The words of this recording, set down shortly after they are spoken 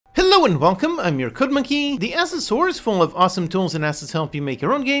Hello and welcome, I'm your CodeMonkey. The asset store is full of awesome tools and assets to help you make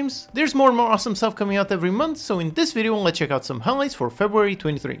your own games. There's more and more awesome stuff coming out every month, so in this video let's check out some highlights for February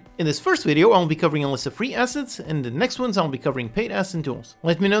 23. In this first video I'll be covering a list of free assets, and the next ones I'll be covering paid assets and tools.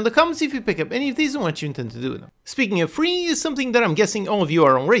 Let me know in the comments if you pick up any of these and what you intend to do with them. Speaking of free is something that I'm guessing all of you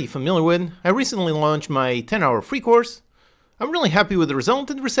are already familiar with. I recently launched my 10-hour free course. I'm really happy with the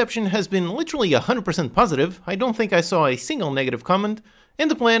result, and the reception has been literally 100% positive. I don't think I saw a single negative comment. And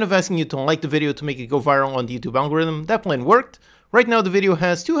the plan of asking you to like the video to make it go viral on the YouTube algorithm, that plan worked. Right now the video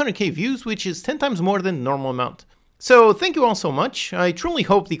has 200k views, which is 10 times more than the normal amount. So thank you all so much. I truly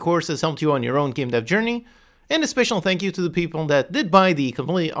hope the course has helped you on your own game dev journey. And a special thank you to the people that did buy the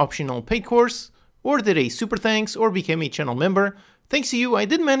completely optional paid course, or did a super thanks, or became a channel member. Thanks to you, I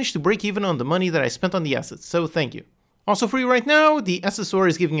did manage to break even on the money that I spent on the assets, so thank you. Also free right now, the asset store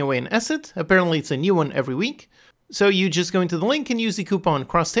is giving away an asset. Apparently it's a new one every week. So you just go into the link and use the coupon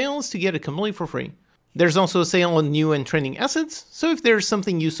CROSSTAILS to get it completely for free. There's also a sale on new and trending assets, so if there's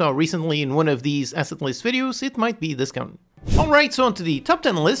something you saw recently in one of these asset list videos, it might be discounted. Alright, so on to the top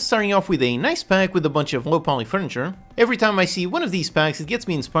 10 list, starting off with a nice pack with a bunch of low poly furniture. Every time I see one of these packs, it gets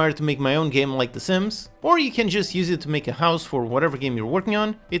me inspired to make my own game like The Sims, or you can just use it to make a house for whatever game you're working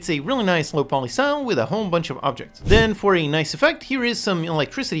on. It's a really nice low poly style with a whole bunch of objects. Then for a nice effect, here is some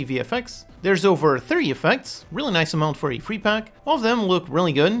electricity VFX. There's over 30 effects, really nice amount for a free pack. All of them look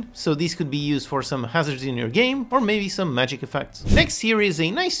really good, so these could be used for some hazards in your game, or maybe some magic effects. Next here is a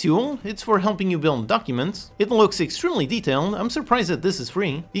nice tool. It's for helping you build documents. It looks extremely detailed. I'm surprised that this is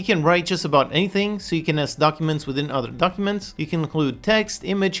free. You can write just about anything, so you can nest documents within other documents. You can include text,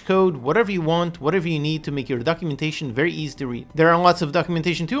 image, code, whatever you want, whatever you need to make your documentation very easy to read. There are lots of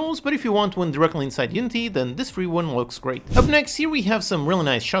documentation tools, but if you want one directly inside Unity, then this free one looks great. Up next, here we have some really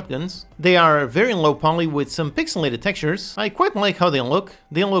nice shotguns. They are very low poly with some pixelated textures. I quite like how they look.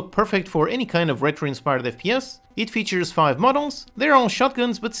 They look perfect for any kind of retro-inspired FPS. It features 5 models. They're all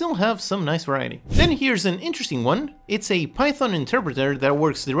shotguns but still have some nice variety. Then here's an interesting one. It's a Python interpreter that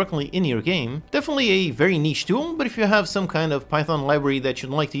works directly in your game. Definitely a very niche tool, but if you have some kind of Python library that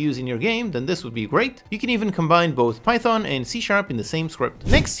you'd like to use in your game, then this would be great. You can even combine both Python and C# in the same script.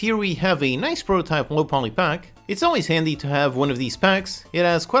 Next, here we have a nice prototype low poly pack. It's always handy to have one of these packs. It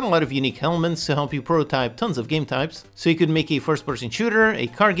has quite a lot of unique elements to help you prototype tons of game types. So you could make a first-person shooter, a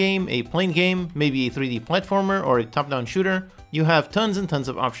car game, a plane game, maybe a 3D platformer, or a top-down shooter. You have tons and tons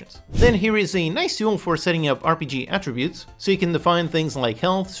of options. Then here is a nice tool for setting up RPG attributes, so you can define things like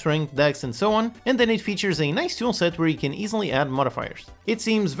health, strength, dex, and so on, and then it features a nice tool set where you can easily add modifiers. It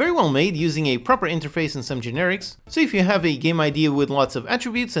seems very well made using a proper interface and some generics, so if you have a game idea with lots of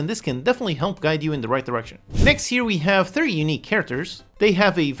attributes, then this can definitely help guide you in the right direction. Next here we have 30 unique characters. They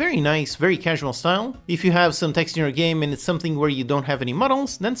have a very nice, very casual style. If you have some text in your game and it's something where you don't have any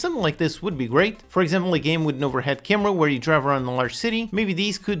models, then something like this would be great. For example, a game with an overhead camera where you drive around in a large city, maybe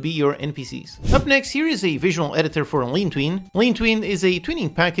these could be your NPCs. Up next, here is a visual editor for LeanTween. LeanTween is a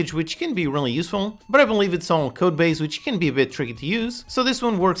tweening package which can be really useful, but I believe it's all code-based, which can be a bit tricky to use. So this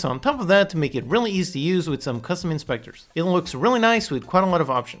one works on top of that to make it really easy to use with some custom inspectors. It looks really nice with quite a lot of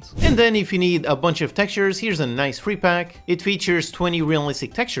options. And then if you need a bunch of textures, here's a nice free pack. It features 20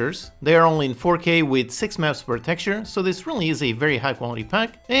 realistic textures. They are only in 4K with 6 maps per texture, so this really is a very high quality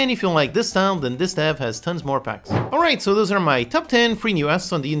pack. And if you like this style, then this dev has tons more packs. Alright, so those are my top 10 free new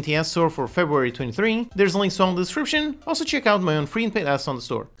assets on the Unity Asset Store for February 23. There's links all in the description. Also check out my own free and paid assets on the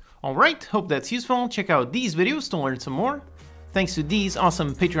store. Alright, hope that's useful. Check out these videos to learn some more. Thanks to these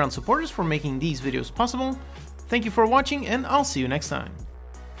awesome Patreon supporters for making these videos possible. Thank you for watching, and I'll see you next time.